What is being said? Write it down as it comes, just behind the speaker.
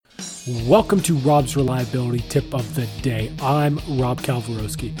Welcome to Rob's Reliability Tip of the Day. I'm Rob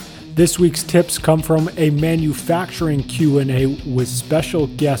Kalwarowski. This week's tips come from a manufacturing Q&A with special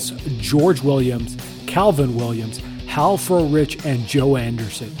guests George Williams, Calvin Williams, Hal Froh-Rich, and Joe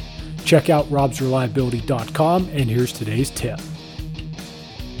Anderson. Check out robsreliability.com, and here's today's tip.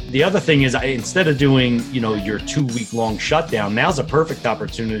 The other thing is, instead of doing, your 2-week-long shutdown, now's a perfect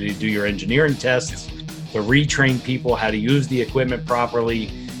opportunity to do your engineering tests, to retrain people how to use the equipment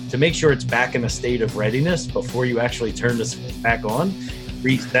properly, to make sure it's back in a state of readiness before you actually turn this back on.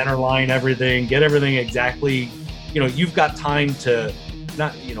 Recenter line everything, get everything exactly, you've got time to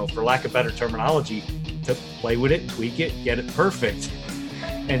not, for lack of better terminology, to play with it, tweak it, get it perfect,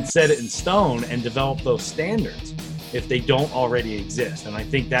 and set it in stone and develop those standards if they don't already exist. And I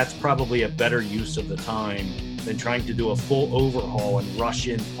think that's probably a better use of the time than trying to do a full overhaul and rush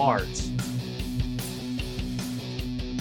in parts